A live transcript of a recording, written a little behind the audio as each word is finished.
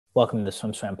Welcome to the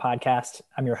SwimSwam podcast.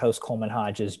 I'm your host, Coleman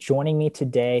Hodges. Joining me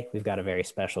today, we've got a very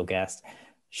special guest.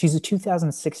 She's a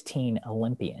 2016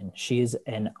 Olympian. She is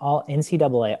an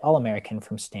NCAA All-American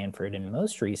from Stanford, and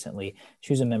most recently,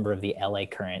 she was a member of the LA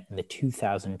Current in the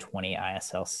 2020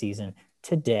 ISL season.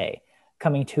 Today,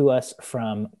 coming to us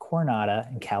from Coronado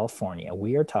in California,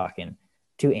 we are talking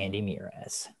to Andi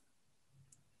Murez.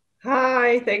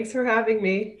 Hi, thanks for having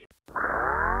me.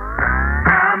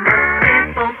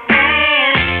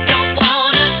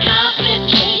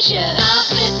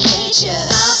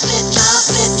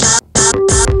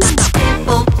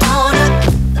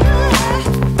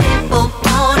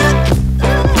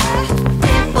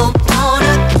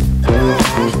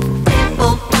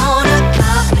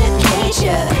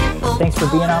 Thanks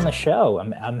for being on the show.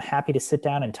 I'm happy to sit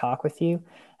down and talk with you.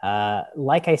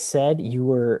 Like I said, you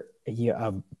were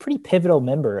a pretty pivotal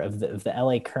member of the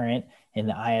LA Current in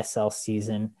the ISL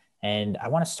season. And I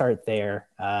want to start there.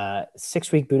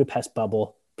 6-week Budapest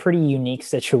bubble, pretty unique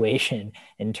situation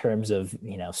in terms of,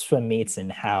 swim meets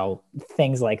and how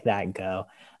things like that go.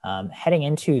 Heading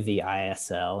into the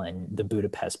ISL and the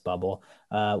Budapest bubble,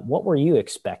 what were you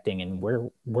expecting and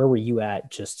where were you at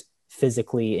just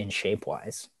physically and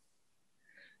shape-wise?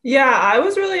 Yeah, I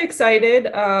was really excited.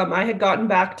 I had gotten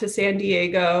back to San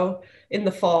Diego in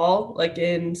the fall, like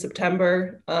in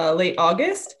September, late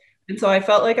August. And so I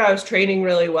felt like I was training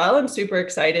really well and super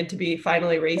excited to be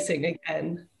finally racing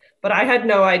again. But I had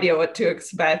no idea what to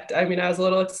expect. I mean, I was a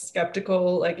little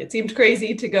skeptical. Like it seemed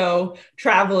crazy to go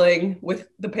traveling with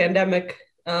the pandemic,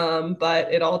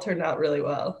 but it all turned out really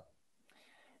well.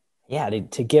 Yeah,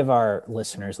 to give our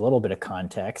listeners a little bit of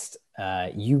context,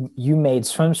 you made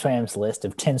SwimSwam's list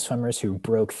of 10 swimmers who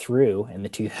broke through in the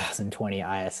 2020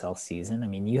 ISL season. I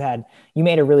mean, you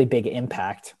made a really big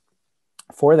impact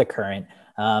for the Current.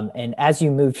 And as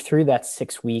you moved through that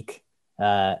 6-week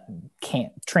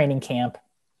training camp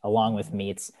along with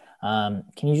meets, can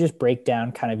you just break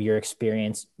down kind of your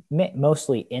experience,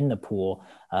 mostly in the pool,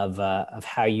 of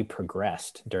how you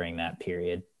progressed during that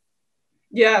period?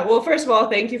 Yeah, well, first of all,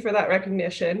 thank you for that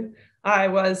recognition. I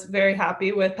was very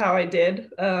happy with how I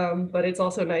did, but it's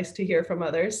also nice to hear from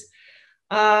others.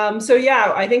 So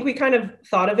yeah, I think we kind of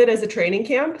thought of it as a training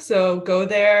camp. So go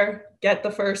there, get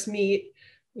the first meet,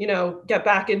 get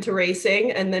back into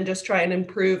racing, and then just try and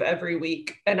improve every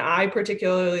week. And I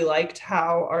particularly liked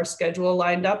how our schedule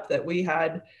lined up, that we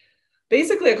had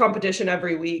basically a competition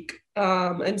every week.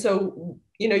 And so,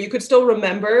 you could still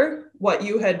remember what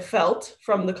you had felt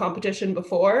from the competition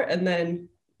before, and then,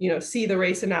 see the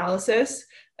race analysis,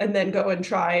 and then go and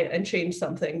try and change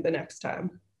something the next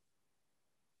time.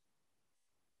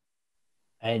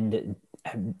 And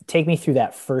take me through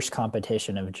that first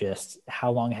competition of just how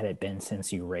long had it been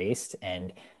since you raced,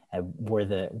 and were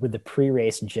the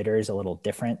pre-race jitters a little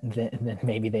different than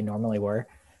maybe they normally were?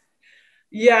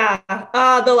 Yeah,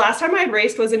 the last time I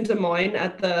raced was in Des Moines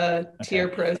at the Tier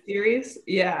Pro Series.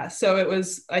 Yeah, so it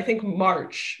was, I think,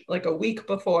 March, like a week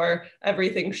before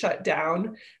everything shut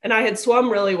down. And I had swum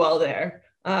really well there.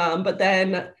 But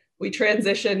then we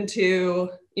transitioned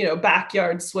to,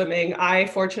 backyard swimming. I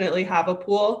fortunately have a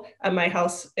pool at my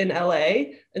house in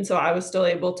LA. And so I was still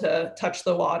able to touch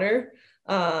the water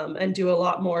and do a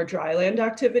lot more dry land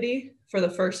activity for the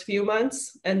first few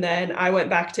months. And then I went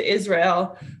back to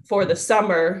Israel for the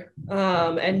summer.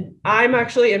 And I'm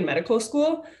actually in medical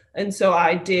school. And so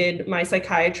I did my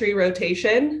psychiatry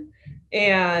rotation.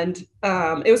 And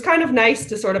it was kind of nice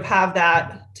to sort of have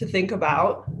that to think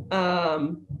about,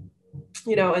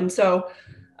 and so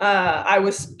I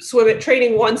was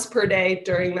training once per day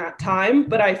during that time,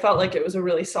 but I felt like it was a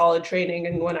really solid training.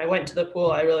 And when I went to the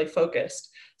pool, I really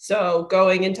focused. So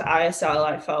going into ISL,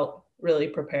 I felt really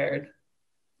prepared.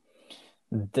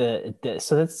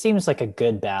 So that seems like a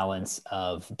good balance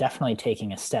of definitely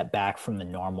taking a step back from the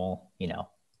normal,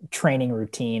 training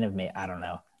routine of, I don't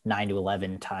know, 9 to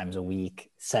 11 times a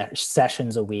week,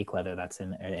 sessions a week, whether that's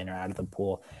in or out of the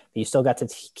pool. But you still got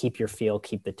to keep your feel,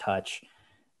 keep the touch.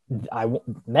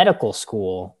 Medical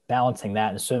school, balancing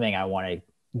that and swimming, I want to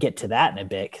get to that in a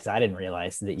bit because I didn't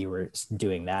realize that you were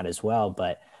doing that as well.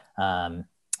 But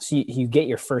so you get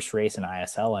your first race in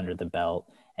ISL under the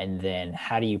belt. And then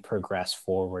how do you progress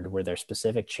forward? Were there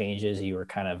specific changes you were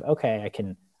kind of, okay, I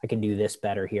can do this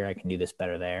better here, I can do this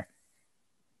better there?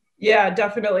 Yeah,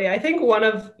 definitely. I think one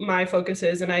of my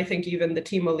focuses, and I think even the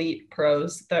team elite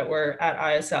pros that were at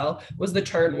ISL, was the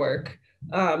turn work.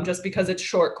 Just because it's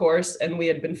short course and we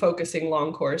had been focusing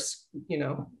long course,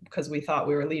 because we thought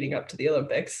we were leading up to the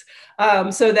Olympics.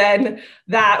 So then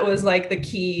that was like the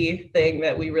key thing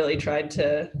that we really tried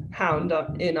to hound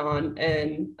up in on.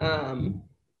 And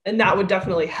And that would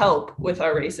definitely help with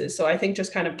our races. So I think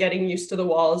just kind of getting used to the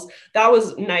walls, that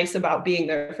was nice about being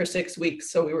there for 6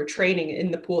 weeks. So we were training in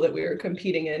the pool that we were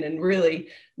competing in and really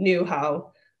knew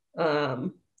how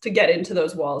to get into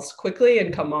those walls quickly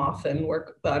and come off and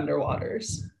work the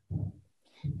underwaters.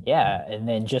 Yeah, and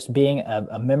then just being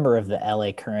a member of the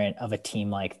LA Current, of a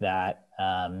team like that,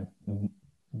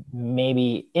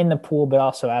 maybe in the pool, but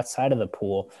also outside of the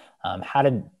pool, how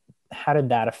did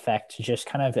that affect just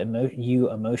kind of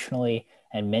you emotionally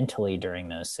and mentally during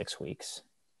those 6 weeks?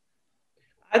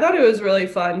 I thought it was really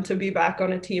fun to be back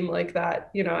on a team like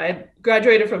that. You know, I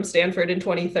graduated from Stanford in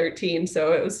 2013,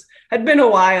 so had been a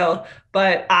while,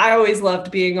 but I always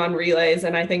loved being on relays,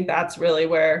 and I think that's really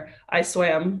where I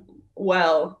swam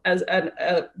well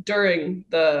during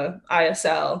the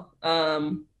ISL.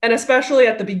 And especially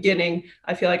at the beginning,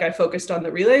 I feel like I focused on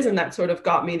the relays, and that sort of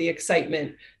got me the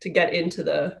excitement to get into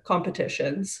the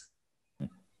competitions.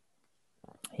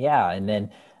 Yeah, and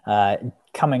then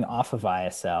coming off of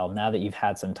ISL, now that you've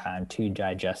had some time to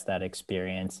digest that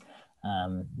experience,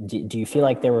 do you feel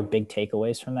like there were big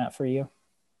takeaways from that for you?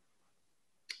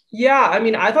 Yeah, I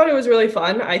mean, I thought it was really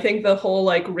fun. I think the whole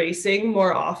like racing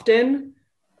more often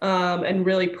and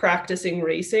really practicing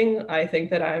racing, I think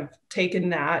that I've taken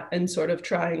that and sort of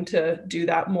trying to do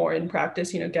that more in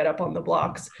practice, you know, get up on the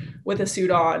blocks with a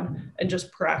suit on and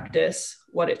just practice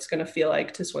what it's going to feel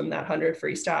like to swim that 100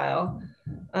 freestyle.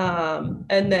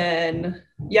 And then,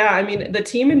 yeah, I mean, the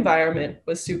team environment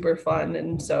was super fun.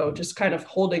 And so just kind of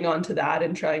holding on to that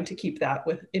and trying to keep that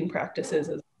in practices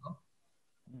as well.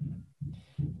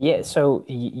 Yeah, so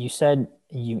you said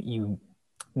you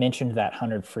mentioned that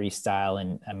 100 freestyle,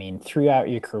 and I mean throughout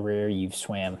your career you've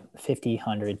swam 50,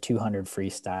 100, 200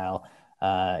 freestyle.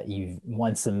 You've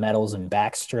won some medals in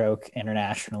backstroke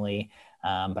internationally,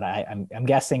 but I'm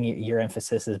guessing your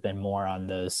emphasis has been more on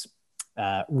those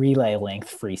relay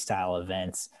length freestyle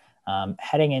events.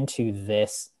 Heading into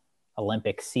this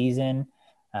Olympic season,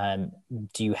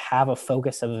 do you have a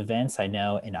focus of events? I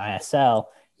know in ISL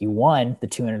you won the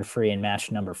 200 free in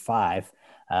match number 5,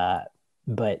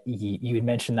 but you had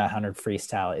mentioned that 100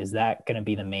 freestyle. Is that going to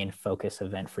be the main focus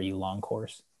event for you long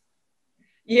course?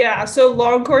 Yeah, so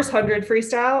long course 100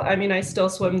 freestyle. I mean, I still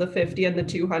swim the 50 and the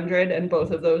 200, and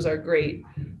both of those are great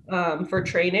for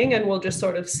training. And we'll just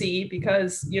sort of see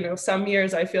because, you know, some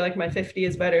years I feel like my 50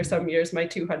 is better, some years my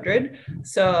 200.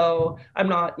 So I'm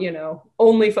not, you know,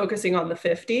 only focusing on the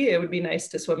 50. It would be nice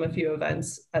to swim a few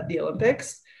events at the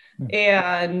Olympics.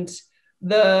 And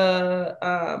the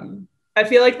I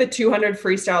feel like the 200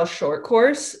 freestyle short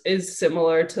course is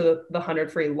similar to the 100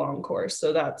 free long course.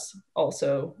 So that's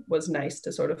also was nice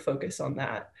to sort of focus on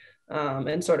that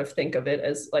and sort of think of it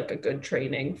as like a good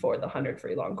training for the 100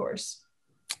 free long course.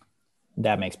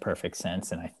 That makes perfect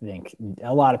sense. And I think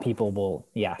a lot of people will,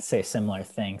 say similar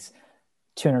things.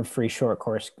 200 free short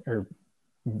course or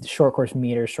short course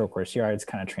meters, short course yards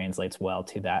kind of translates well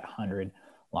to that 100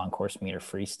 long course meter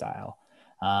freestyle.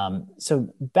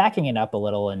 So backing it up a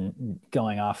little and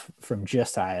going off from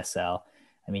just ISL,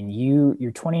 I mean,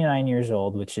 you're 29 years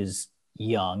old, which is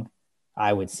young.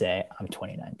 I would say I'm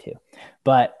 29 too,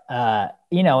 but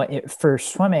for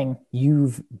swimming,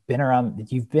 you've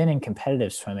been in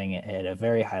competitive swimming at a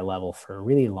very high level for a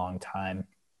really long time.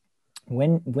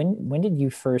 When did you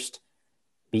first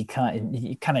you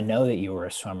kind of know that you were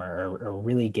a swimmer or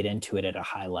really get into it at a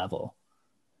high level?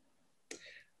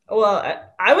 Well,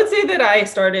 I would say that I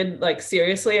started like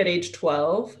seriously at age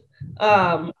 12.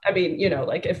 I mean, you know,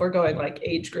 like if we're going like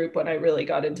age group when I really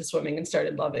got into swimming and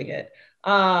started loving it.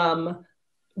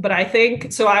 But I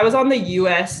think so. I was on the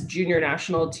US junior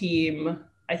national team,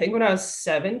 I think when I was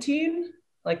 17,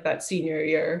 like that senior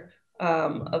year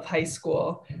of high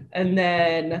school. And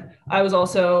then I was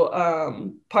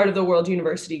also part of the World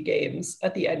University Games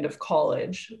at the end of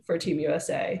college for Team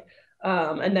USA.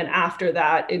 And then after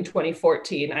that, in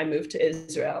 2014, I moved to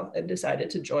Israel and decided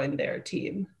to join their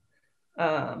team.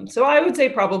 So I would say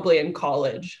probably in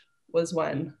college was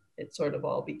when it sort of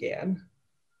all began.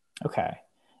 Okay.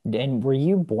 And were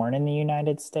you born in the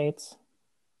United States?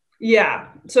 Yeah.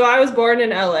 So I was born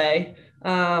in LA,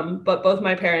 but both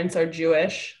my parents are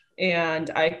Jewish. And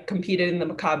I competed in the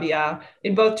Maccabiah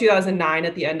in both 2009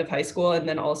 at the end of high school and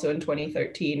then also in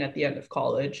 2013 at the end of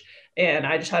college. And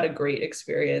I just had a great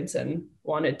experience and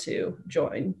wanted to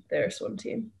join their swim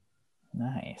team.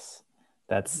 Nice.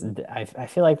 I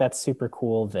feel like that's super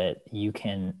cool that you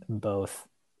can both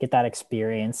get that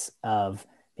experience of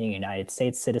being a United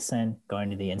States citizen, going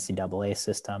to the NCAA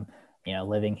system,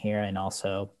 living here, and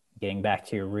also getting back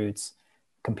to your roots,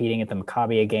 competing at the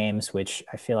Maccabiah games, which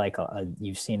I feel like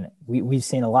we've seen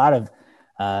a lot of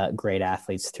great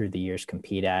athletes through the years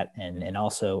compete at, and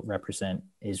also represent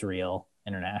Israel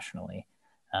internationally.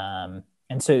 And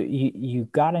so you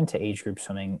got into age group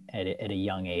swimming at a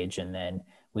young age, and then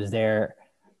was there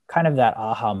kind of that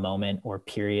aha moment or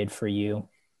period for you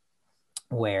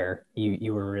where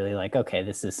you were really like, okay,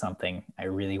 this is something I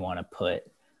really want to put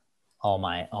all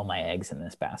my eggs in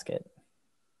this basket?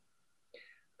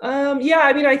 Yeah,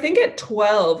 I mean, I think at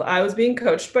 12, I was being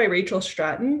coached by Rachel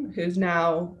Stratton, who's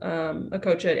now a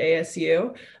coach at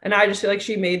ASU. And I just feel like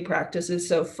she made practices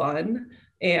so fun.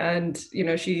 And, you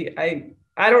know,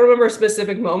 I don't remember a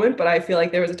specific moment, but I feel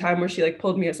like there was a time where she like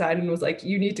pulled me aside and was like,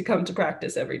 you need to come to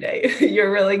practice every day.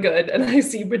 You're really good. And I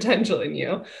see potential in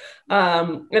you.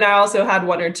 And I also had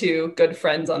one or two good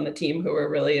friends on the team who were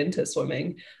really into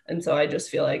swimming. And so I just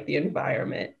feel like the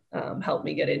environment helped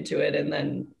me get into it. And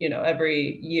then, you know,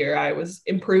 every year I was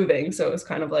improving. So it was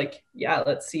kind of like, yeah,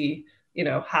 let's see, you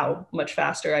know, how much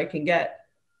faster I can get.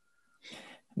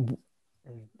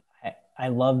 I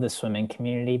love the swimming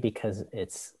community because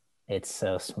it's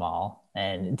so small,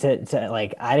 and to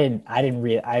like,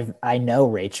 I know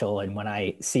Rachel, and when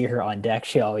I see her on deck,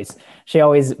 she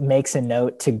always makes a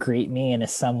note to greet me in a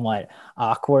somewhat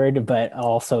awkward but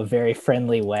also very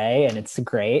friendly way, and it's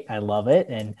great. I love it.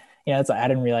 And you know, I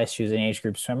didn't realize she was an age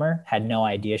group swimmer, had no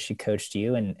idea she coached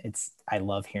you, and I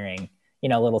love hearing, you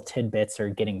know, little tidbits or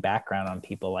getting background on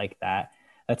people like that.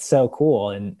 That's so cool.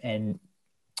 And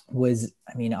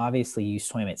I mean, obviously you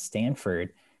swam at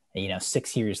Stanford, you know,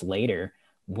 6 years later.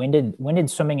 When did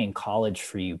swimming in college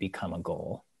for you become a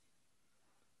goal?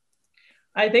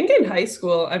 I think in high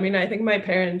school, I mean, I think my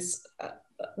parents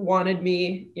wanted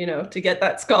me, you know, to get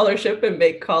that scholarship and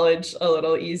make college a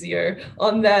little easier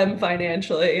on them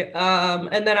financially.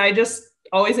 And then I just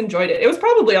always enjoyed it. It was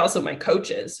probably also my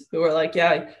coaches who were like,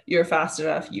 yeah, you're fast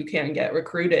enough, you can get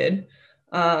recruited.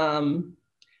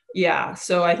 Yeah,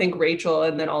 so I think Rachel,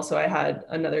 and then also I had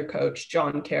another coach,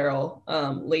 John Carroll,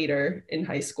 later in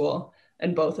high school,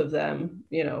 and both of them,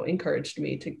 you know, encouraged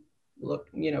me to look,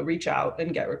 you know, reach out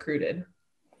and get recruited.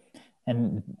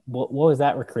 And what was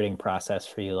that recruiting process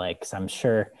for you like? Because I'm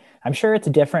sure it's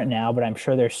different now, but I'm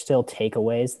sure there's still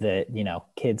takeaways that, you know,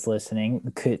 kids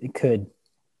listening could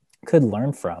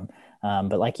learn from.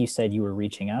 But like you said, you were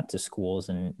reaching out to schools,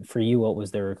 and for you, what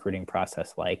was the recruiting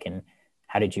process like, and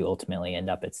how did you ultimately end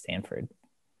up at Stanford?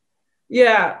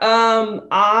 Yeah,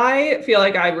 I feel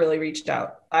like I really reached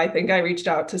out. I think I reached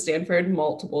out to Stanford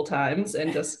multiple times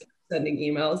and just sending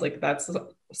emails. Like that's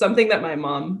something that my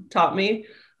mom taught me.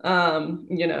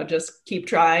 You know, just keep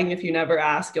trying. If you never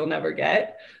ask, you'll never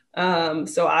get.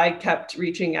 So I kept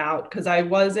reaching out because I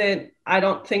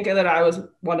don't think that I was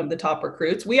one of the top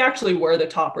recruits. We actually were the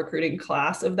top recruiting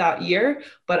class of that year,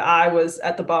 but I was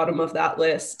at the bottom of that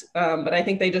list. But I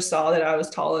think they just saw that I was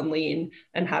tall and lean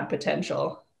and had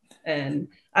potential. And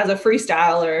as a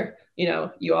freestyler, you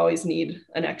know, you always need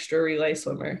an extra relay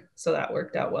swimmer. So that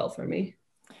worked out well for me.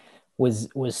 Was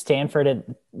Stanford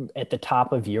at the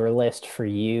top of your list for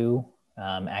you,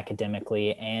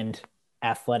 academically and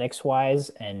athletics wise,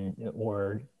 and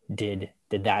or did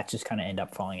that just kind of end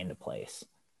up falling into place?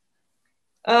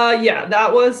 Yeah,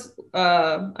 that was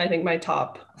I think my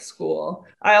top school.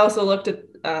 I also looked at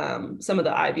some of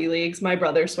the Ivy Leagues. My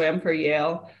brother swam for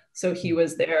Yale, so he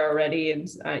was there already, and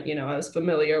you know, I was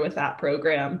familiar with that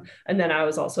program. And then I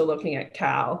was also looking at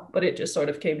Cal, but it just sort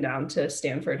of came down to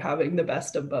Stanford having the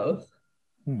best of both.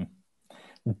 Hmm.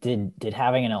 Did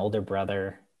having an older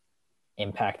brother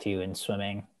impact you in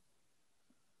swimming?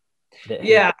 That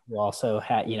Yeah, you also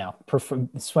had, you know,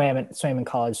 swam in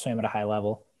college, swam at a high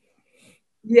level.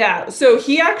 yeah. So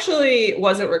he actually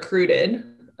wasn't recruited.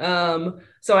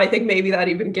 So I think maybe that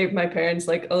even gave my parents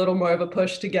like a little more of a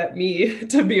push to get me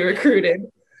to be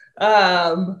recruited.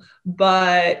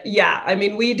 But yeah, I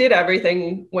mean, we did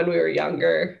everything when we were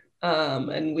younger.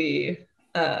 And we,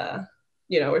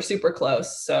 you know, we're super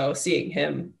close. So seeing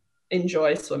him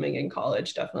enjoy swimming in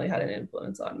college definitely had an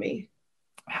influence on me.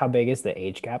 How big is the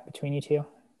age gap between you two?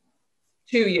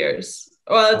 2 years.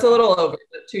 Well, it's a Okay. little over,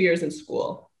 but 2 years in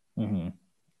school. Hmm.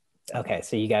 Okay,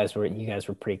 so you guys were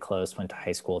pretty close. Went to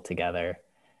high school together.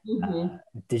 Uh, Mhm.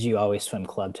 did you always swim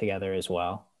club together as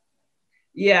well?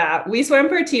 Yeah, we swam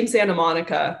for Team Santa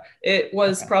Monica. It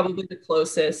was Okay. probably the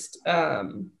closest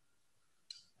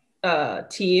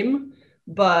team,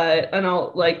 but and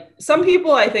I'll like some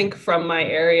people I think from my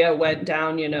area went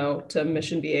down, you know, to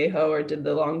Mission Viejo or did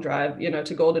the long drive, you know,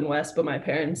 to Golden West. But my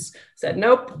parents said,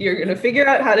 nope, you're gonna figure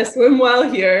out how to swim well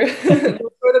here. Those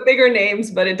were the bigger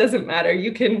names, but it doesn't matter.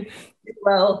 You can do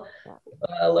well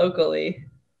locally.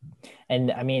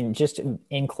 And I mean, just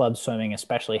in club swimming,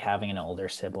 especially having an older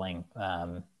sibling,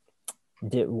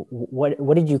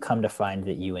 What did you come to find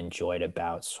that you enjoyed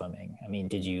about swimming? I mean,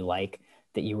 did you like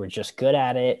that you were just good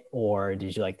at it, or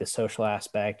did you like the social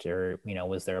aspect, or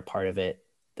was there a part of it,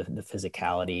 the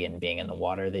physicality and being in the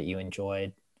water, that you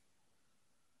enjoyed?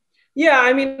 Yeah,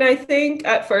 I mean, I think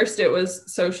at first it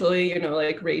was socially,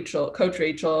 like Coach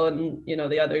Rachel, and,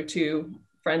 the other two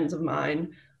friends of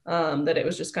mine, that it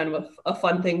was just kind of a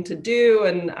fun thing to do.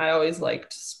 And I always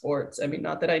liked sports. I mean,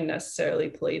 not that I necessarily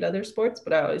played other sports,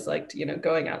 but I always liked,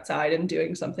 going outside and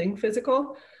doing something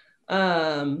physical.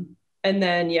 And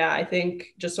then, yeah, I think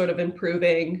just sort of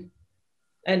improving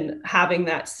and having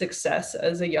that success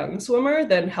as a young swimmer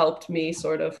then helped me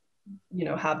sort of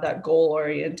have that goal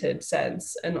oriented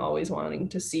sense and always wanting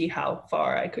to see how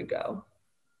far I could go.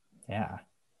 Yeah.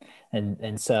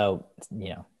 And so,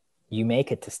 you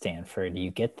make it to Stanford,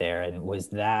 you get there, and was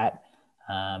that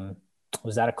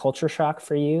a culture shock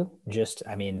for you? Just,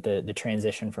 I mean, the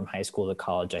transition from high school to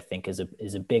college, I think is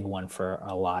a big one for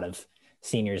a lot of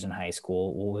seniors in high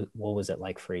school. What was it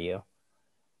like for you?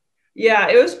 Yeah,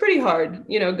 it was pretty hard,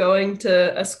 going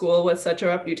to a school with such a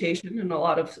reputation and a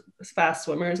lot of fast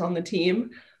swimmers on the team.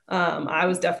 I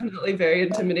was definitely very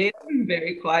intimidated and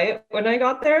very quiet when I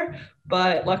got there.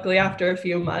 But luckily, after a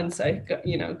few months, I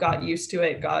got used to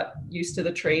it, got used to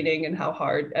the training and how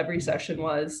hard every session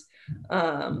was,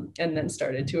 and then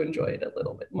started to enjoy it a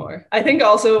little bit more. I think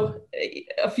also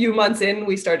a few months in,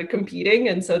 we started competing.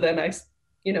 And so then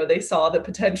they saw the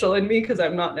potential in me because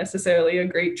I'm not necessarily a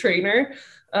great trainer.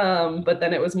 But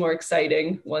then it was more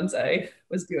exciting once I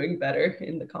was doing better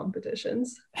in the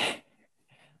competitions.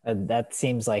 That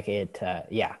seems like it.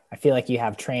 Yeah, I feel like you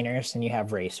have trainers and you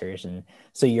have racers, and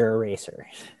so you're a racer.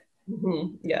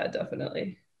 Mm-hmm. Yeah,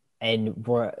 definitely. And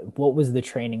what was the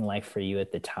training like for you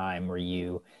at the time? Were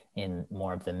you in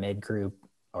more of the mid group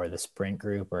or the sprint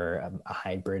group, or a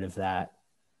hybrid of that?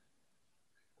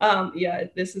 Yeah,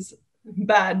 this is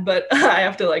bad, but I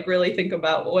have to like really think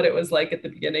about what it was like at the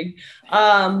beginning.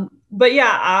 But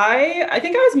yeah, I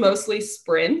think I was mostly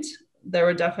sprint. There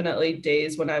were definitely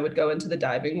days when I would go into the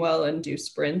diving well and do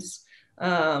sprints,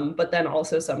 but then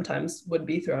also sometimes would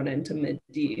be thrown into mid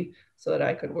D so that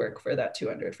I could work for that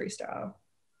 200 freestyle.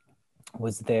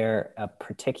 Was there a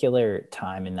particular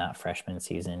time in that freshman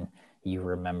season you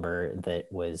remember that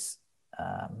was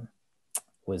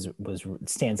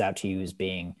stands out to you as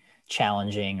being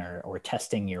challenging, or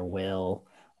testing your will,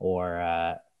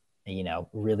 or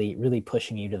really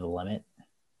pushing you to the limit?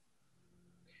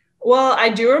 Well, I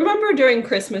do remember during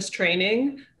Christmas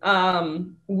training,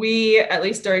 we, at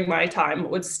least during my time,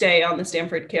 would stay on the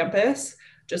Stanford campus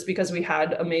just because we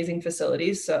had amazing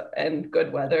facilities and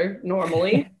good weather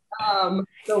normally.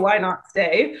 So why not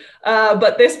stay?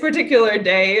 But this particular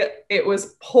day, it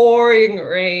was pouring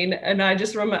rain. And I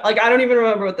just remember, like, I don't even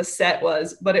remember what the set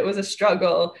was, but it was a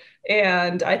struggle.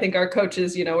 And I think our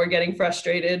coaches, were getting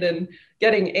frustrated and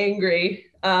getting angry,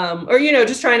 or,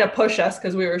 just trying to push us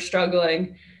because we were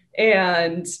struggling.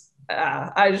 And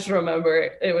I just remember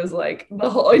it was like the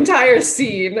whole entire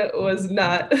scene was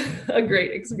not a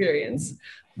great experience.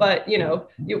 But,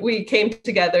 we came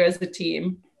together as a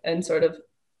team and sort of,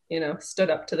 stood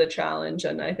up to the challenge.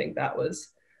 And I think that was,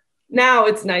 now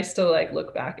it's nice to like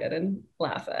look back at and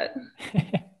laugh at.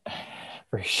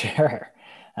 For sure.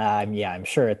 Yeah, I'm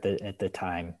sure at the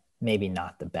time, maybe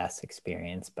not the best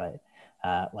experience, but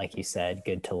like you said,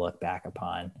 good to look back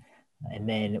upon. And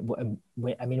then,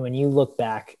 I mean, when you look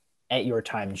back at your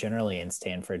time generally in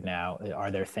Stanford now,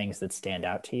 are there things that stand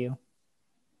out to you?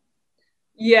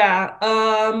 Yeah.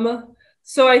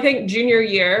 So I think junior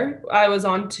year, I was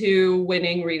on to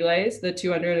winning relays, the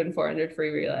 200 and 400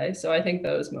 free relay. So I think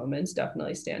those moments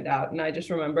definitely stand out. And I just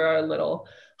remember our little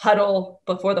huddle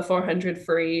before the 400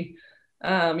 free,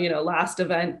 last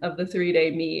event of the 3-day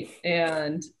meet.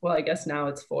 And well, I guess now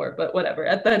it's 4, but whatever.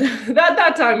 At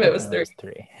that time, it was 3. It was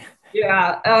 3.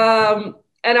 Yeah.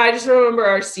 And I just remember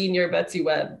our senior Betsy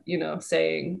Webb,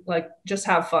 saying like, just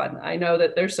have fun. I know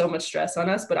that there's so much stress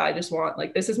on us, but I just want,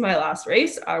 like, this is my last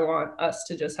race. I want us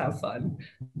to just have fun.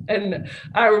 And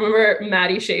I remember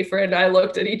Maddie Schaefer and I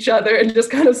looked at each other and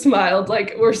just kind of smiled,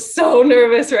 like, we're so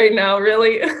nervous right now.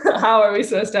 Really? How are we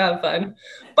supposed to have fun?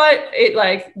 But it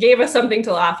like gave us something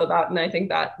to laugh about. And I think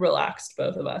that relaxed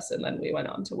both of us. And then we went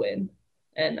on to win.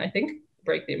 And I think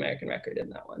break the American record in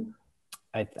that one.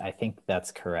 I think that's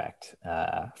correct.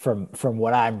 From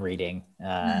what I'm reading,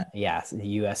 yeah, the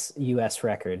U.S.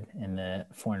 record in the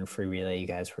 400 free relay, you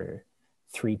guys were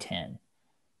 3:10,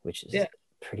 which is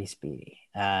pretty speedy.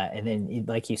 And then,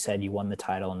 like you said, you won the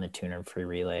title in the 200 free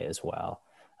relay as well.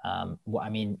 I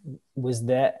mean, was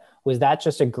that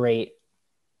just a great?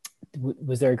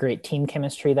 Was there a great team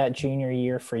chemistry that junior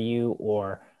year for you,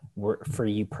 or for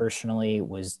you personally,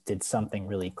 did something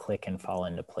really click and fall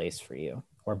into place for you,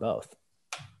 or both?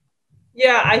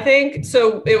 Yeah, I think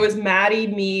so. It was Maddie,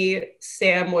 me,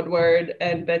 Sam Woodward,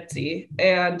 and Betsy.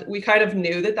 And we kind of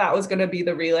knew that that was going to be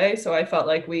the relay. So I felt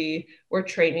like we were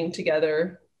training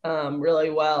together really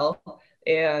well,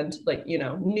 and like,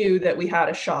 knew that we had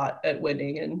a shot at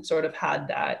winning and sort of had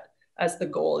that as the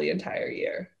goal the entire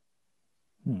year.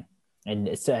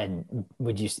 And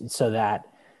would you, so that,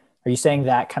 are you saying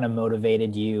that kind of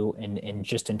motivated you in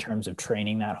just in terms of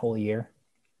training that whole year?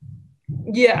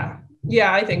 Yeah.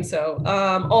 Yeah, I think so.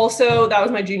 Also, that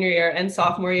was my junior year, and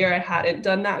sophomore year, I hadn't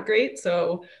done that great.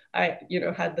 So I,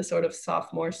 had the sort of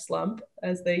sophomore slump,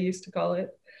 as they used to call it.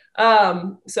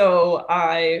 So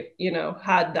I,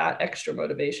 had that extra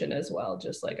motivation as well.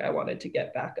 Just like I wanted to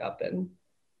get back up and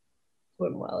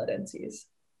swim well at NCs.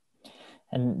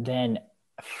 And then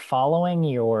following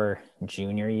your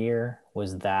junior year,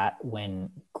 was that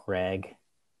when Greg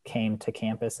came to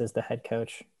campus as the head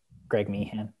coach, Greg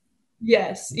Meehan?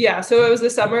 Yes. Yeah. So it was the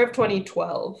summer of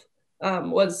 2012,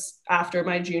 was after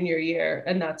my junior year.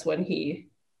 And that's when he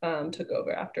took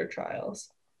over after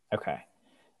trials. Okay.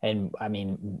 And I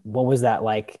mean, what was that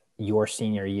like your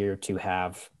senior year to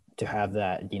have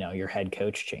that, your head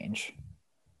coach change?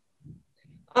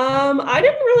 I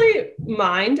didn't really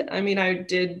mind. I mean, I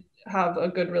did have a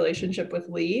good relationship with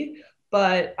Lee,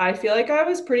 but I feel like I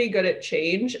was pretty good at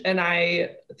change. And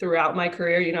throughout my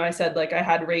career, I said like I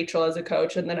had Rachel as a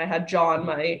coach, and then I had John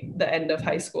the end of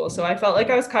high school. So I felt like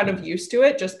I was kind of used to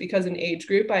it, just because in age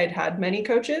group I had many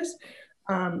coaches.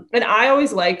 And I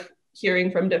always like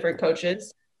hearing from different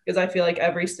coaches, because I feel like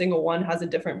every single one has a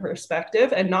different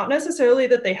perspective, and not necessarily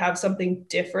that they have something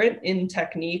different in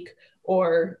technique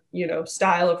or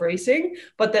style of racing,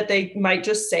 but that they might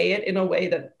just say it in a way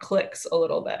that clicks a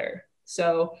little better.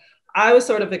 So I was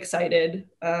sort of excited,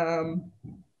 and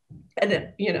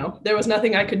then there was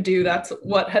nothing I could do. That's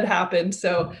what had happened,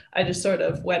 so I just sort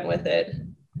of went with it,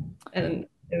 and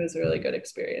it was a really good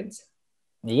experience.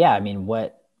 Yeah, I mean,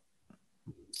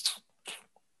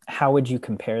 how would you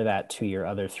compare that to your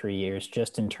other 3 years,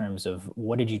 just in terms of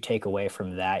what did you take away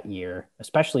from that year,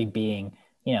 especially being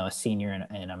a senior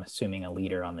and I'm assuming a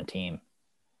leader on the team?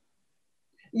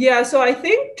 Yeah, so I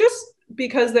think just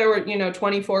because there were,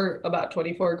 about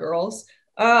 24 girls,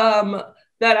 that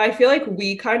I feel like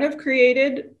we kind of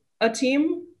created a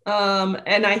team.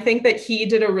 And I think that he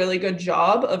did a really good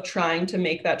job of trying to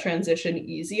make that transition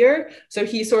easier. So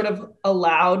he sort of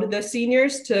allowed the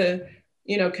seniors to,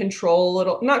 not control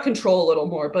a little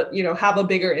more, but, have a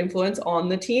bigger influence on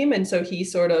the team. And so he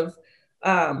sort of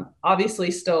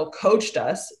obviously still coached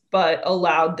us, but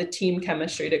allowed the team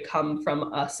chemistry to come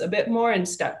from us a bit more and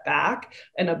step back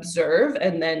and observe,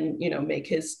 and then, make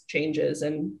his changes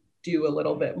and do a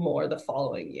little bit more the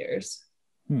following years.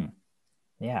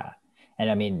 Yeah. And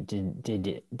I mean,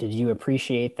 did you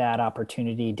appreciate that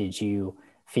opportunity? Did you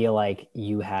feel like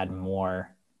you had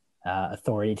more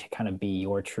authority to kind of be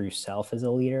your true self as a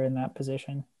leader in that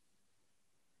position?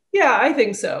 Yeah, I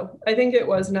think so. I think it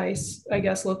was nice, I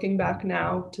guess, looking back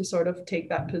now, to sort of take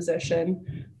that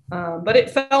position. But it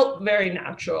felt very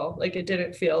natural. Like it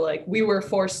didn't feel like we were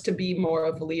forced to be more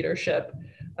of leadership,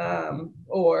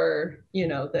 or,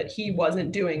 that he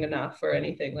wasn't doing enough or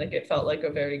anything. Like it felt like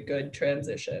a very good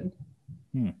transition.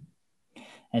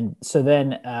 And so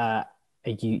then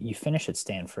you finish at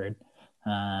Stanford.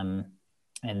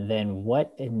 And then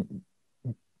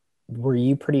were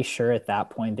you pretty sure at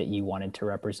that point that you wanted to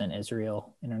represent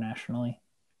Israel internationally?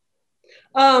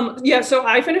 Yeah, so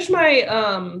I finished my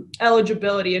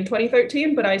eligibility in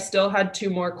 2013, but I still had 2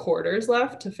 more quarters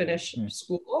left to finish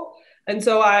school. And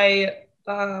so I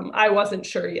wasn't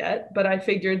sure yet, but I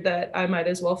figured that I might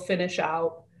as well finish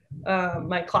out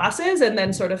my classes and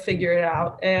then sort of figure it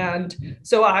out. And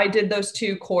so I did those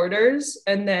 2 quarters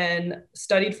and then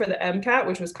studied for the MCAT,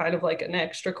 which was kind of like an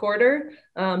extra quarter.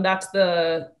 That's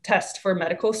the test for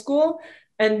medical school.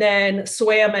 And then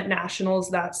swam at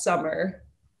nationals that summer.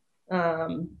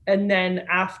 And then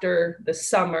after the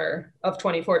summer of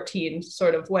 2014,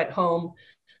 sort of went home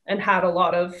and had a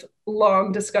lot of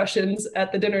long discussions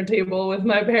at the dinner table with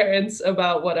my parents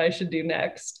about what I should do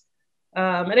next.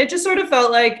 And it just sort of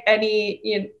felt like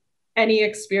any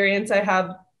experience I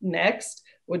have next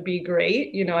would be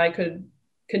great. I could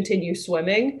continue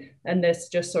swimming, and this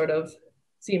just sort of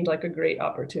seemed like a great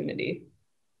opportunity.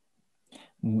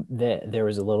 There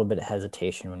was a little bit of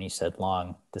hesitation when you said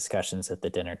long discussions at the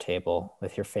dinner table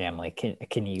with your family.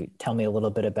 Can you tell me a little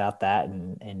bit about that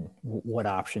and what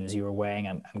options you were weighing?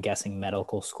 I'm guessing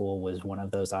medical school was one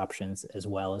of those options, as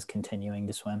well as continuing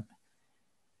to swim.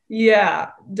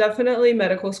 Yeah, definitely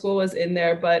medical school was in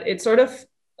there, but it sort of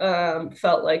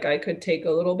felt like I could take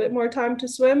a little bit more time to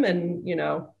swim, and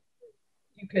you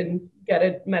can get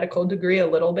a medical degree a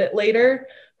little bit later,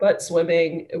 but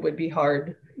swimming, it would be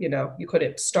hard. You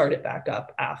couldn't start it back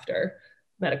up after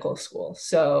medical school.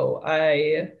 So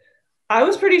I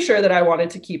was pretty sure that I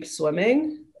wanted to keep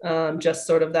swimming, just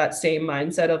sort of that same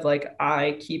mindset of like,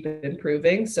 I keep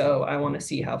improving, so I want to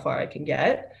see how far I can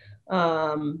get.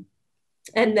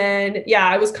 And then, yeah,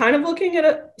 I was kind of looking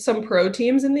at some pro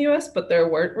teams in the US, but there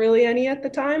weren't really any at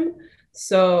the time.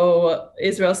 So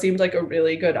Israel seemed like a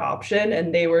really good option,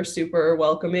 and they were super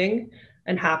welcoming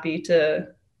and happy to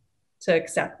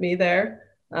accept me there,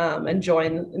 and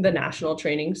join the National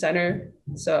Training Center.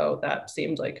 So that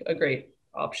seemed like a great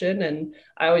option. And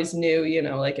I always knew,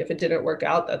 like if it didn't work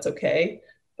out, that's okay,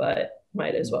 but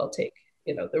might as well take,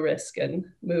 the risk and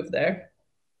move there.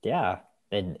 Yeah.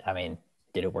 And I mean,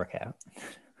 did it work out?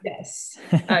 Yes.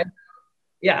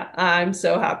 Yeah, I'm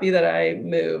so happy that I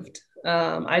moved.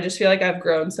 I just feel like I've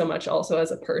grown so much also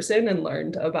as a person, and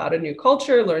learned about a new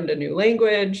culture, learned a new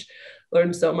language,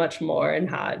 learned so much more, and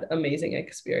had amazing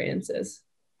experiences.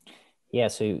 Yeah.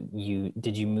 So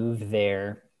did you move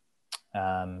there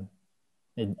um,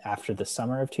 after the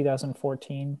summer of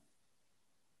 2014?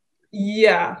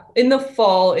 Yeah, in the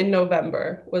fall, in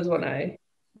November was when I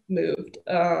moved.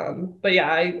 But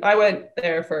yeah, I went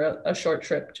there for a short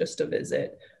trip just to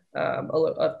visit,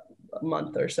 a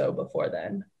month or so before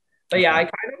then. But yeah, Okay. I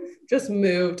kind of just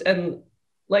moved, and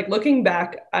like looking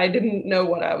back, I didn't know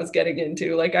what I was getting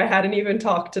into. Like I hadn't even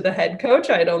talked to the head coach.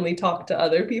 I had only talked to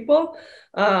other people.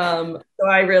 So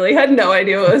I really had no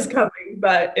idea what was coming,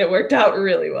 but it worked out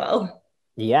really well.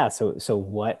 Yeah. So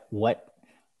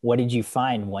what did you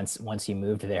find once you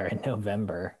moved there in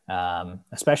November?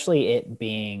 Especially it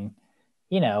being,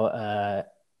 you know,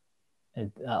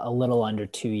 a little under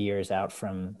 2 years out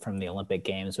from the Olympic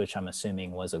Games, which I'm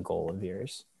assuming was a goal of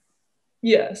yours.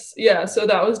 Yes. Yeah. So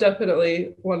that was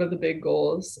definitely one of the big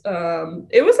goals.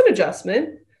 It was an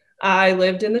adjustment. I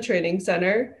lived in the training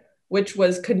center, which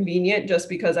was convenient just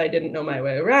because I didn't know my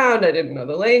way around. I didn't know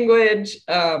the language.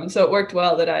 So it worked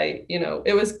well that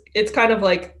it's kind of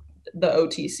like the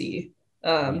OTC,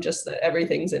 just that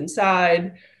everything's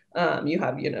inside. You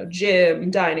have,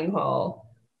 gym, dining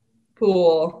hall,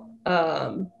 pool.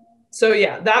 So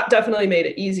yeah, that definitely made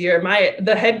it easier.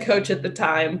 The head coach at the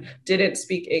time didn't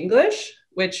speak English,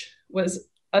 which was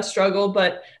a struggle,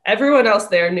 but everyone else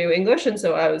there knew English, and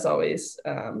so I was always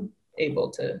able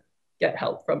to get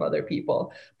help from other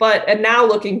people. And now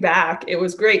looking back, it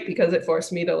was great because it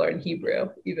forced me to learn Hebrew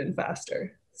even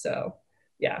faster. So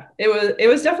yeah, it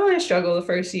was definitely a struggle the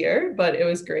first year, but it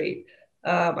was great.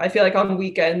 I feel like on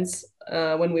weekends,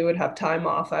 when we would have time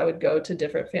off, I would go to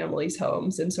different families'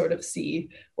 homes and sort of see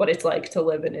what it's like to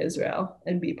live in Israel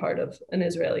and be part of an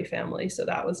Israeli family. So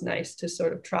that was nice to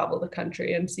sort of travel the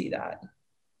country and see that.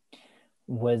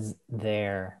 Was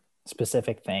there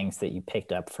specific things that you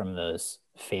picked up from those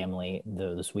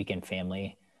weekend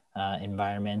family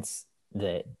environments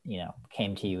that,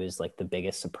 came to you as like the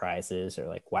biggest surprises, or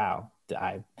like, wow,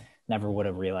 I never would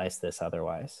have realized this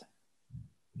otherwise?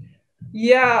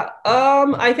 Yeah,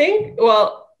 I think,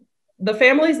 well, the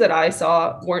families that I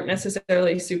saw weren't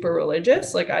necessarily super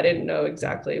religious. Like I didn't know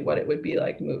exactly what it would be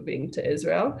like moving to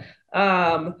Israel.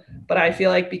 But I feel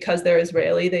like because they're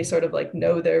Israeli, they sort of like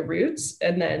know their roots,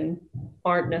 and then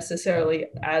aren't necessarily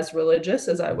as religious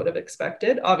as I would have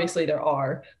expected. Obviously,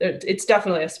 it's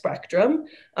definitely a spectrum,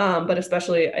 but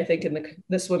especially I think in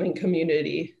the swimming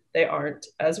community, they aren't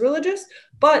as religious,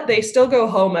 but they still go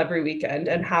home every weekend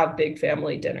and have big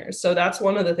family dinners. So that's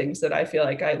one of the things that I feel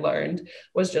like I learned,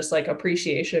 was just like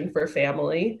appreciation for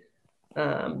family,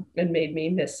 and made me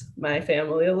miss my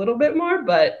family a little bit more,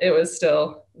 but it was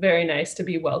still very nice to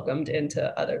be welcomed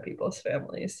into other people's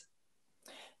families.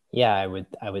 Yeah,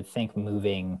 I would think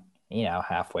moving,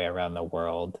 halfway around the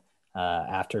world,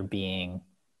 after being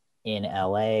in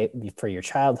LA for your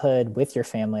childhood with your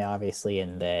family, obviously,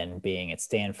 and then being at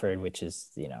Stanford, which is,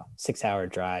 6-hour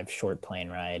drive, short plane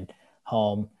ride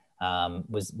home.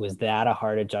 Was that a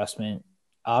hard adjustment?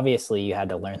 Obviously, you had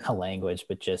to learn the language,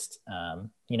 but just,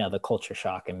 the culture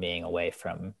shock and being away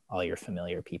from all your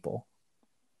familiar people.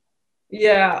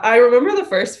 Yeah, I remember the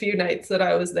first few nights that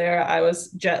I was there, I was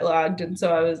jet lagged, and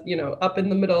so I was, up in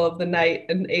the middle of the night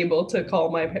and able to call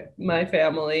my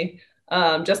family.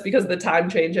 Just because of the time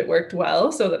change, it worked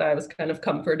well, so that I was kind of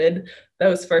comforted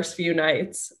those first few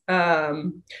nights.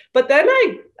 But then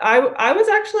I was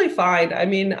actually fine. I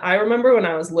mean, I remember when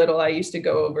I was little, I used to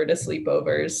go over to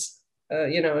sleepovers,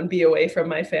 and be away from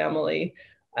my family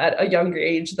at a younger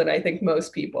age than I think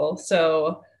most people.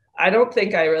 So I don't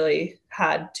think I really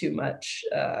had too much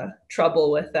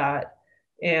trouble with that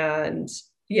And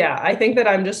yeah, I think that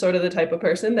I'm just sort of the type of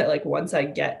person that like once I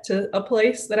get to a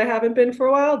place that I haven't been for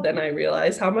a while, then I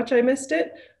realize how much I missed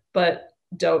it, but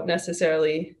don't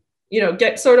necessarily,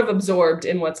 get sort of absorbed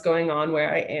in what's going on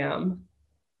where I am.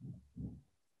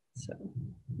 So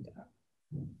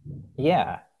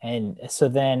Yeah. And so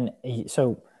then,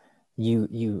 so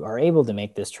you are able to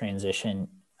make this transition.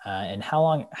 And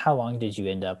how long did you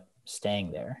end up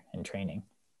staying there and training?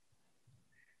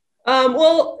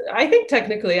 Well, I think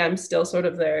technically I'm still sort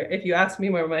of there. If you ask me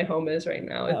where my home is right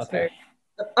now, Oh, it's okay. very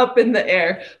up in the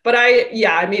air. But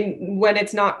I mean, when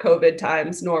it's not COVID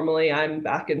times, normally I'm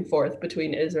back and forth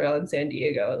between Israel and San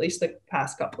Diego, at least the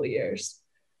past couple of years.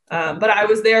 Okay. But I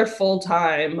was there full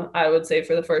time, I would say,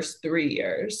 for the first 3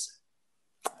 years.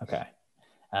 Okay.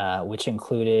 Which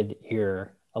included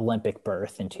your Olympic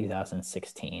berth in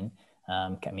 2016.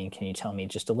 I mean, can you tell me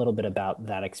just a little bit about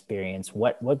that experience?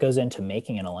 What goes into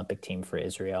making an Olympic team for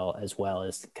Israel, as well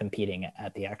as competing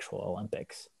at the actual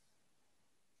Olympics?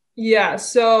 Yeah,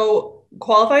 so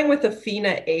qualifying with the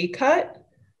FINA A cut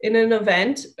in an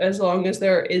event, as long as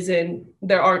there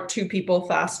aren't two people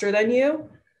faster than you,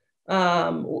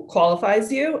 qualifies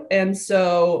you. And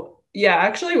so, yeah,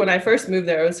 actually, when I first moved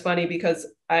there, it was funny because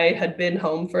I had been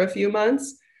home for a few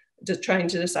months, just trying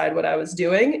to decide what I was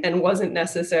doing, and wasn't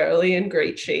necessarily in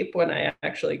great shape when I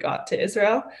actually got to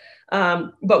Israel.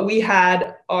 But we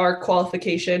had our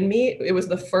qualification meet. It was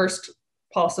the first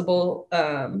possible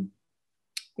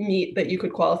meet that you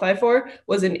could qualify for,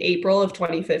 was in April of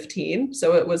 2015.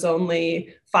 So it was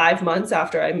only 5 months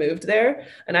after I moved there.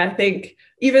 And I think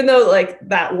even though like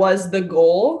that was the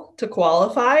goal to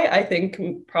qualify, I think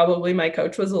probably my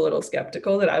coach was a little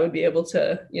skeptical that I would be able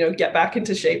to, get back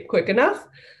into shape quick enough.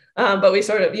 But we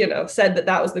sort of, said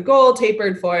that was the goal,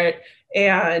 tapered for it.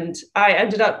 And I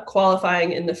ended up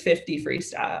qualifying in the 50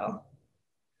 freestyle.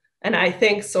 And I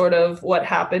think sort of what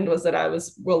happened was that I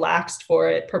was relaxed for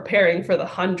it, preparing for the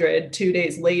 100 2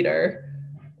 days later,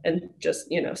 and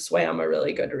just, swam a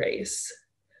really good race.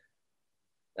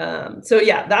 So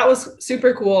yeah, that was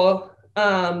super cool.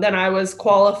 Then I was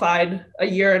qualified a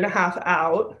year and a half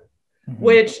out,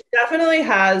 which definitely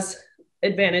has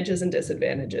advantages and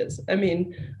disadvantages. I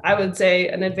mean, I would say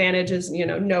an advantage is,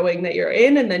 knowing that you're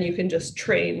in, and then you can just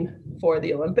train for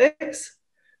the Olympics.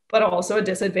 But also a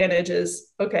disadvantage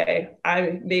is, okay,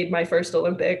 I made my first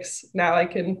Olympics. Now I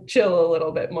can chill a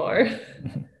little bit more.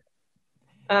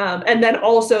 And then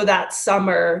also that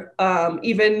summer,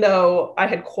 even though I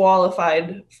had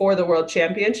qualified for the World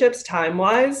Championships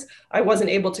time-wise, I wasn't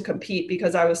able to compete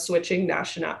because I was switching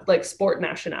sport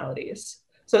nationalities.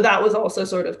 So that was also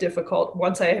sort of difficult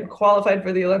once I had qualified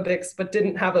for the Olympics, but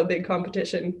didn't have a big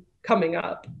competition coming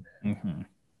up.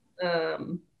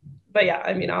 But yeah,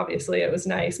 I mean, obviously it was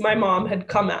nice. My mom had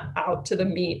come out to the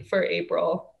meet for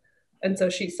April, and so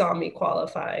she saw me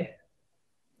qualify.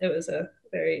 It was a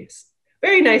very,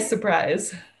 very nice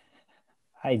surprise.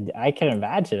 I can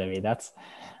imagine. I mean, that's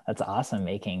awesome.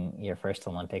 Making your first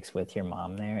Olympics with your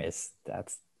mom there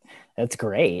that's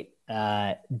great.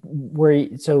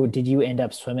 So did you end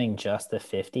up swimming just the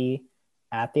 50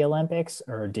 at the Olympics,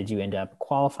 or did you end up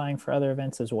qualifying for other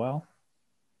events as well?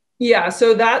 Yeah,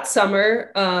 so that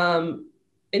summer,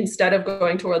 instead of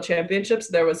going to World Championships,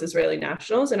 there was Israeli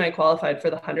Nationals, and I qualified for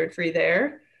the 100 free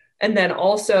there. And then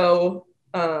also,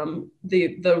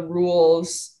 the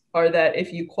rules are that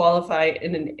if you qualify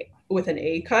with an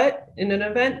A cut in an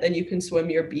event, then you can swim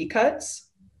your B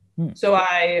cuts. So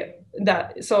I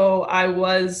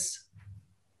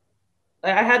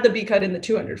had the B cut in the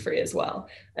 200 free as well.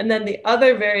 And then the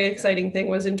other very exciting thing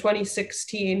was in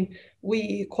 2016,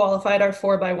 we qualified our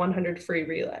 4x100 free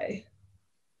relay.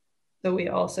 So we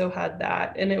also had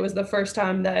that. And it was the first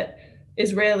time that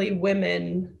Israeli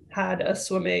women had a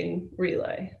swimming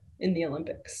relay in the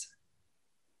Olympics.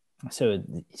 So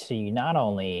you not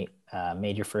only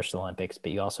made your first Olympics,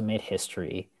 but you also made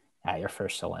history at your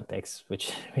first Olympics,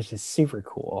 which is super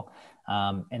cool.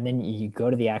 And then you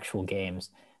go to the actual games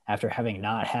after having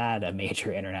not had a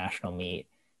major international meet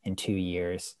in 2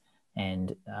 years.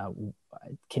 And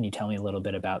can you tell me a little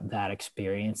bit about that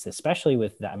experience, especially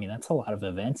with that? I mean, that's a lot of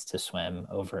events to swim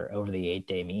over the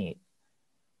 8-day meet.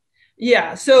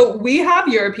 Yeah, so we have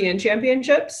European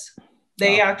championships.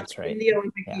 They that's right. In the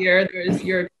Olympic year, there's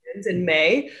Europeans in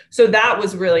May. So that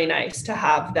was really nice to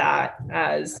have that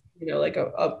as, like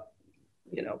a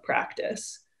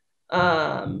practice.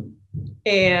 And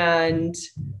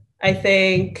I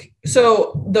think,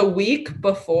 so the week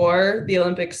before the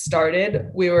Olympics started,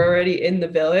 we were already in the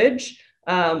village,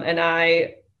 and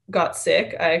I got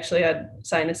sick. I actually had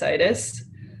sinusitis.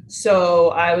 So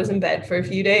I was in bed for a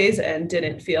few days and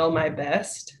didn't feel my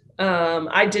best.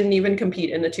 I didn't even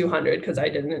compete in the 200 because I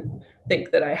didn't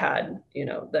think that I had,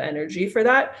 the energy for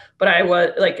that. But I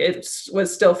was like, it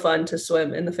was still fun to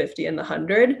swim in the 50 and the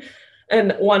 100.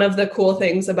 And one of the cool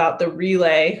things about the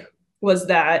relay was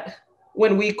that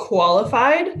when we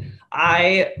qualified,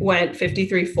 I went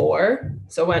 53.4,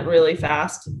 so went really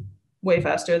fast, way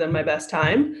faster than my best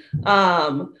time.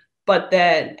 But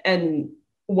then, and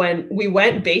when we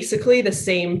went basically the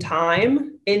same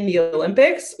time in the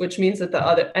Olympics, which means that the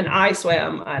other, and I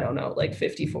swam, I don't know, like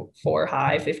 54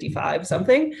 high, 55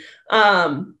 something.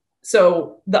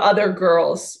 So the other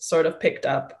girls sort of picked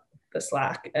up the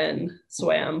slack and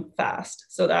swam fast.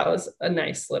 So that was a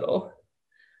nice little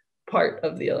part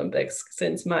of the Olympics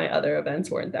since my other events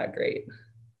weren't that great.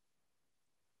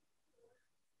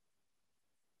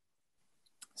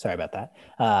 Sorry about that.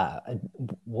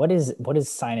 What does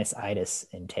sinusitis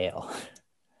entail?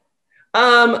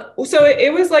 So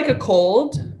it was like a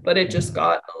cold, but it just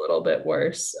got a little bit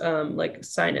worse, like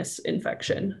sinus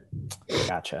infection.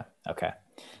 Gotcha. Okay.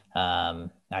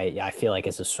 I feel like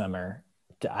as a swimmer,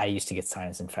 I used to get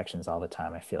sinus infections all the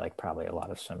time. I feel like probably a lot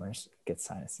of swimmers get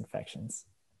sinus infections.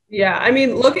 Yeah, I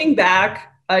mean, looking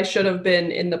back, I should have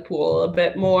been in the pool a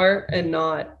bit more and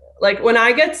not like when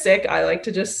I get sick, I like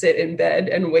to just sit in bed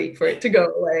and wait for it to go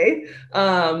away.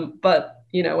 But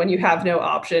when you have no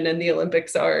option and the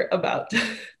Olympics are about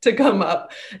to come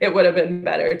up, it would have been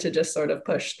better to just sort of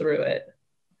push through it.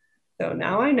 So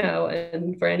now I know.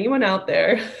 And for anyone out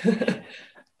there,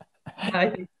 I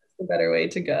think that's the better way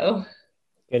to go.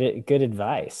 Good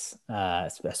advice,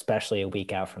 especially a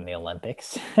week out from the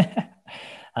Olympics.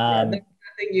 Yeah, there's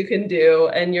nothing you can do,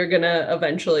 and you're gonna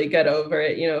eventually get over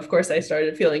it. Of course, I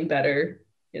started feeling better,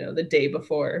 the day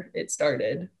before it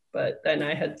started, but then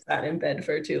I had sat in bed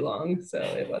for too long, so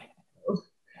it wasn't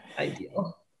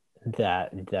ideal.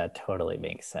 That totally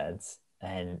makes sense.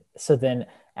 And so then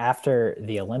after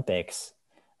the Olympics,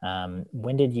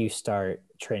 when did you start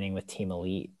training with Team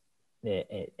Elite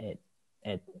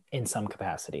in some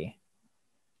capacity?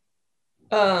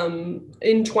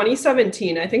 In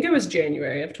 2017, I think it was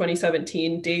January of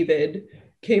 2017, David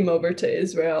came over to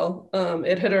Israel.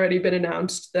 It had already been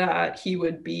announced that he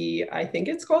would be, I think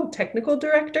it's called technical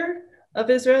director of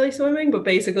Israeli swimming, but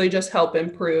basically just help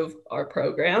improve our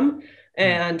program.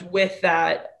 And with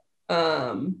that,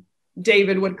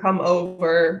 David would come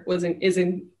over,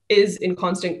 is in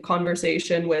constant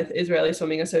conversation with Israeli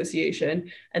Swimming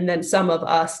Association, and then some of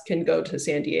us can go to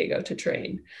San Diego to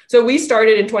train. So we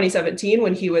started in 2017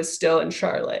 when he was still in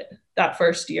Charlotte. That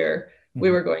first year,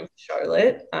 we were going to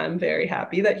Charlotte. I'm very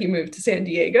happy that he moved to San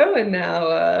Diego, and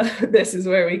now this is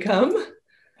where we come.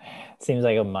 Seems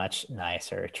like a much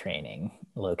nicer training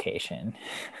location.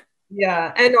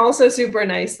 Yeah, and also super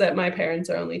nice that my parents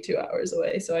are only 2 hours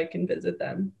away, so I can visit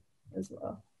them as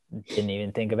well. Didn't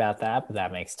even think about that, but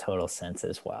that makes total sense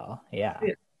as well. Yeah.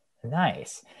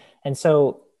 Nice. And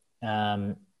so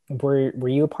were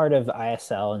you a part of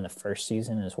ISL in the first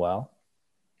season as well?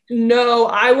 No,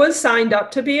 I was signed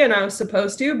up to be, and I was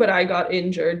supposed to, but I got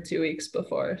injured 2 weeks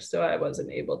before, so I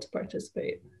wasn't able to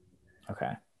participate.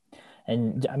 Okay.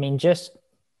 And I mean, just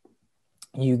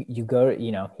you go,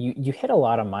 you hit a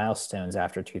lot of milestones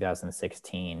after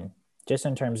 2016, just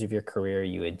in terms of your career.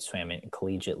 You had swam it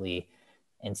collegiately,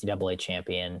 NCAA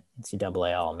champion,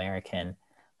 NCAA All-American.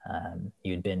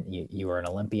 You were an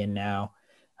Olympian now.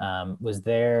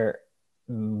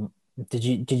 Did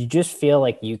you just feel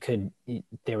like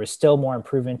there was still more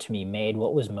improvement to be made?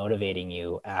 What was motivating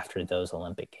you after those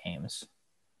Olympic Games?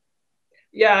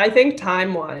 Yeah, I think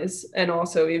time-wise and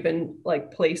also even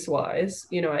like place-wise,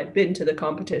 I'd been to the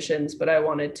competitions, but I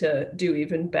wanted to do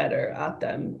even better at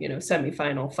them,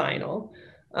 semifinal, final.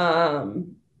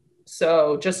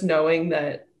 So just knowing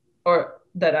that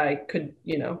I could,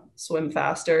 swim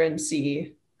faster and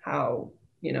see how,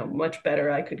 much better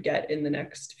I could get in the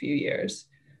next few years.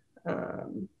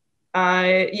 So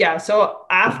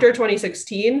after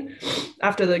 2016,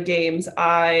 after the games,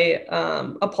 I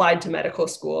applied to medical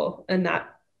school and that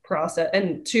process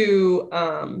and to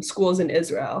schools in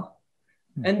Israel.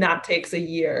 And that takes a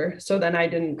year. So then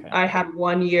I had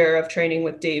 1 year of training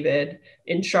with David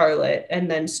in Charlotte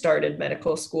and then started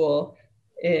medical school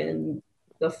in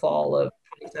the fall of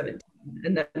 2017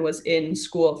 and then was in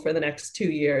school for the next 2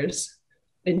 years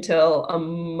until a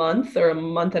month or a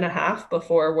month and a half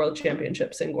before World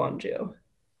Championships in Gwangju.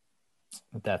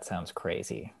 That sounds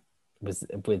crazy.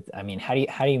 How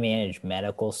do you manage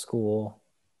medical school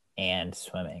and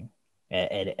swimming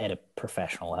at a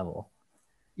professional level?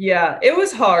 Yeah, it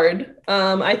was hard.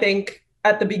 I think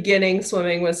at the beginning,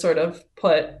 swimming was sort of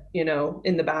put,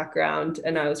 in the background,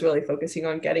 and I was really focusing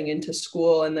on getting into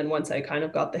school. And then once I kind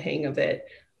of got the hang of it,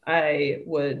 I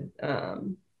would,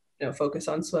 focus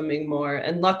on swimming more.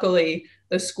 And luckily,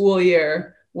 the school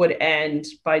year would end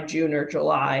by June or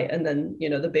July. And then,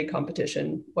 the big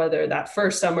competition, whether that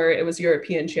first summer it was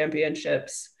European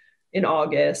championships in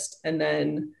August, and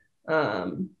then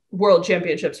world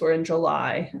championships were in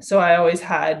July. So I always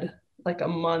had like a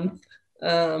month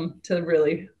to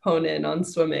really hone in on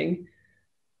swimming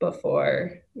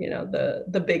before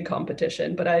the big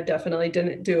competition. But I definitely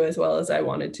didn't do as well as I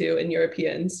wanted to in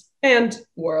Europeans and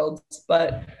worlds.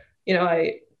 But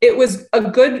it was a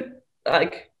good,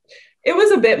 like, it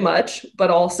was a bit much, but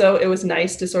also it was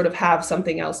nice to sort of have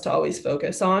something else to always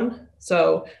focus on.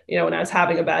 So when I was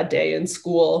having a bad day in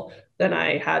school, then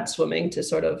I had swimming to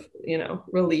sort of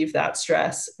relieve that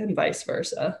stress, and vice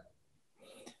versa.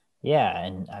 Yeah.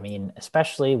 And I mean,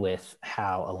 especially with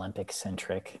how Olympic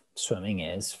centric swimming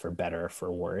is, for better or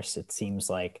for worse, it seems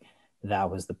like that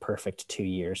was the perfect 2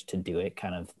 years to do it,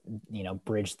 kind of,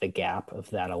 bridge the gap of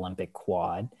that Olympic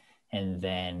quad. And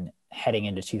then heading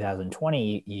into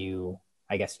 2020,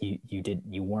 I guess you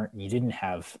didn't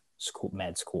have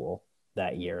med school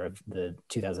that year of the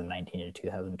 2019 to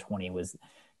 2020.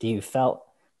 Do you felt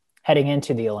heading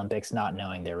into the Olympics, not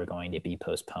knowing they were going to be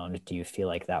postponed, do you feel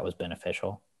like that was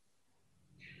beneficial?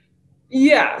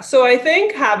 Yeah, so I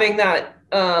think having that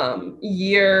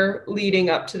year leading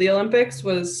up to the Olympics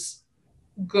was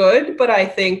good, but I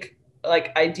think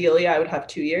like ideally I would have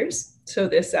 2 years. So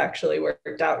this actually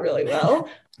worked out really well.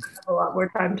 A lot more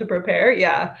time to prepare.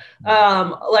 Yeah.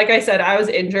 Like I said, I was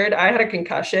injured. I had a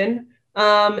concussion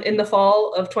in the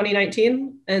fall of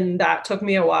 2019, and that took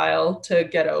me a while to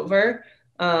get over.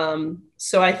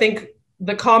 So I think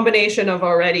the combination of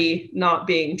already not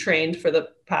being trained for the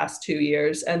past 2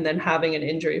 years and then having an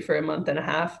injury for a month and a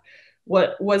half,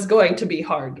 what was going to be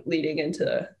hard leading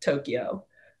into Tokyo.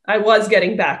 I was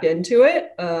getting back into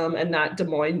it, and that Des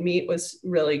Moines meet was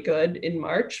really good in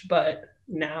March, but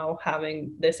now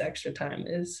having this extra time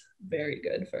is very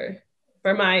good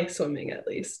for my swimming, at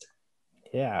least.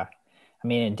 Yeah. I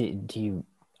mean, do you,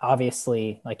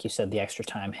 obviously, like you said, the extra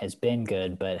time has been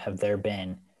good, but have there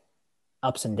been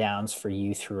ups and downs for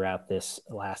you throughout this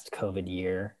last COVID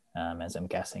year? As I'm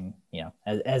guessing,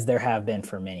 as there have been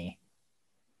for many.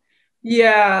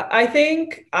 Yeah, I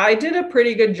think I did a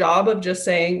pretty good job of just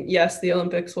saying, yes, the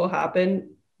Olympics will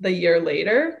happen the year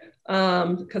later.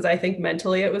 Because I think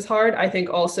mentally it was hard. I think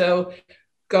also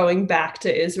going back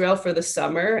to Israel for the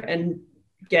summer and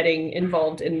getting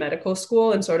involved in medical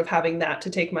school and sort of having that to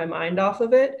take my mind off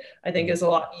of it, I think is a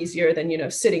lot easier than,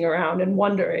 sitting around and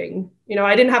wondering.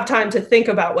 I didn't have time to think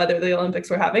about whether the Olympics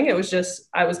were happening. It was just,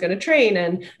 I was going to train,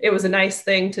 and it was a nice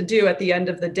thing to do at the end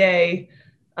of the day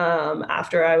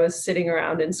after I was sitting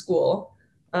around in school.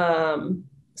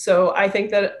 So I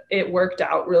think that it worked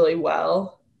out really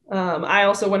well. I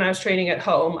also, when I was training at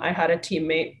home, I had a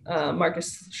teammate,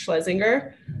 Marcus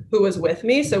Schlesinger, who was with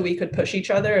me, so we could push each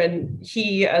other. And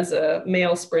he, as a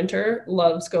male sprinter,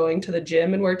 loves going to the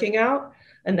gym and working out.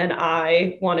 And then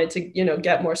I wanted to,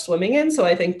 get more swimming in. So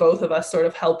I think both of us sort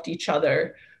of helped each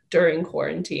other during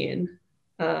quarantine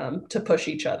to push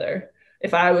each other.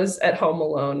 If I was at home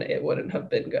alone, it wouldn't have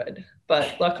been good.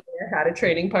 But luckily, I had a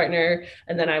training partner,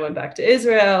 and then I went back to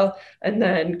Israel, and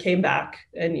then came back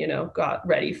and got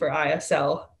ready for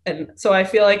ISL. And so I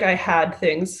feel like I had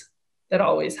things that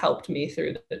always helped me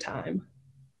through the time.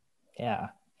 Yeah.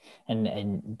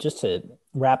 And just to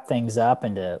wrap things up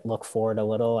and to look forward a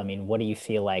little, I mean, what do you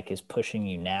feel like is pushing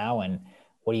you now, and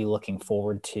what are you looking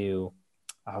forward to?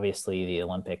 Obviously, the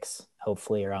Olympics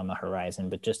hopefully are on the horizon,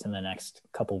 but just in the next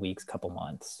couple weeks, couple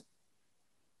months.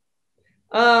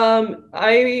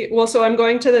 So I'm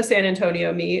going to the San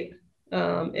Antonio meet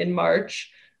in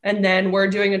March, and then we're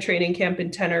doing a training camp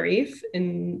in Tenerife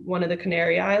in one of the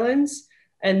Canary Islands.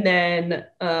 And then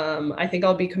I think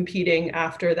I'll be competing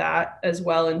after that as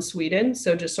well in Sweden.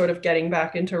 So just sort of getting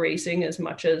back into racing as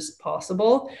much as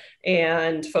possible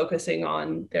and focusing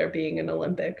on there being an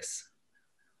Olympics.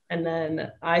 And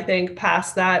then I think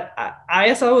past that,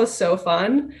 ISL was so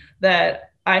fun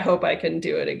that I hope I can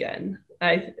do it again.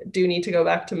 I do need to go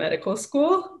back to medical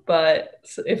school, but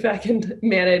if I can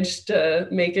manage to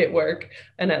make it work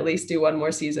and at least do one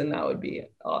more season, that would be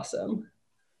awesome.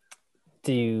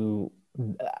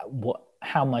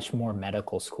 How much more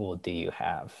medical school do you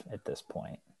have at this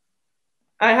point?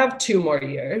 I have 2 more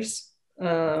years.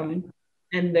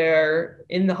 And they're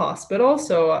in the hospital,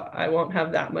 so I won't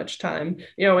have that much time.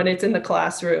 When it's in the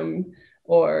classroom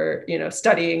or,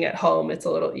 studying at home, it's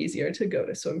a little easier to go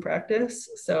to swim practice.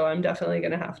 So I'm definitely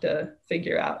going to have to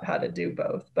figure out how to do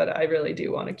both, but I really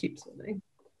do want to keep swimming.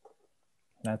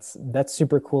 That's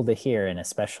super cool to hear. And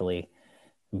especially,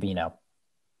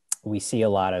 we see a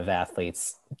lot of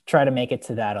athletes try to make it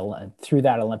to that through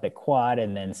that Olympic quad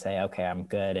and then say, okay, I'm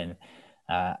good. And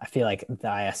I feel like the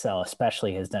ISL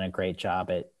especially has done a great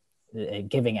job at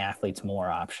giving athletes more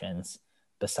options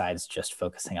besides just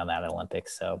focusing on that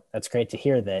Olympics. So that's great to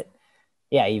hear that.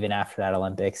 Yeah, even after that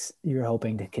Olympics, you're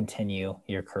hoping to continue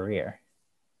your career.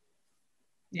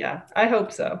 Yeah, I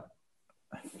hope so.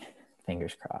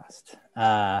 Fingers crossed.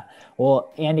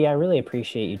 Well, Andi, I really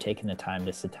appreciate you taking the time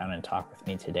to sit down and talk with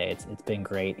me today. It's been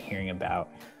great hearing about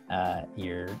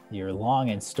your long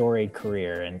and storied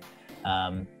career.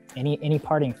 And any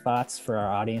parting thoughts for our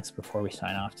audience before we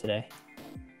sign off today?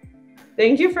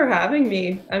 Thank you for having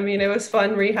me. I mean, it was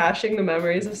fun rehashing the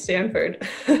memories of Stanford.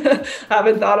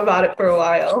 Haven't thought about it for a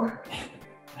while.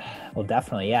 Well,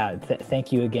 definitely. Yeah.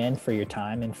 Thank you again for your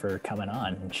time and for coming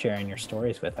on and sharing your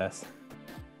stories with us.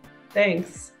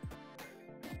 Thanks.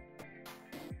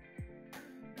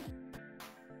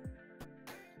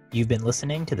 You've been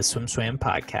listening to the SwimSwam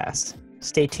podcast.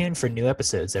 Stay tuned for new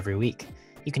episodes every week.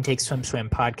 You can take SwimSwam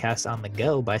podcast on the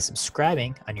go by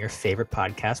subscribing on your favorite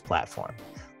podcast platform.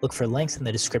 Look for links in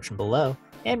the description below,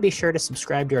 and be sure to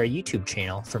subscribe to our YouTube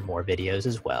channel for more videos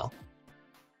as well.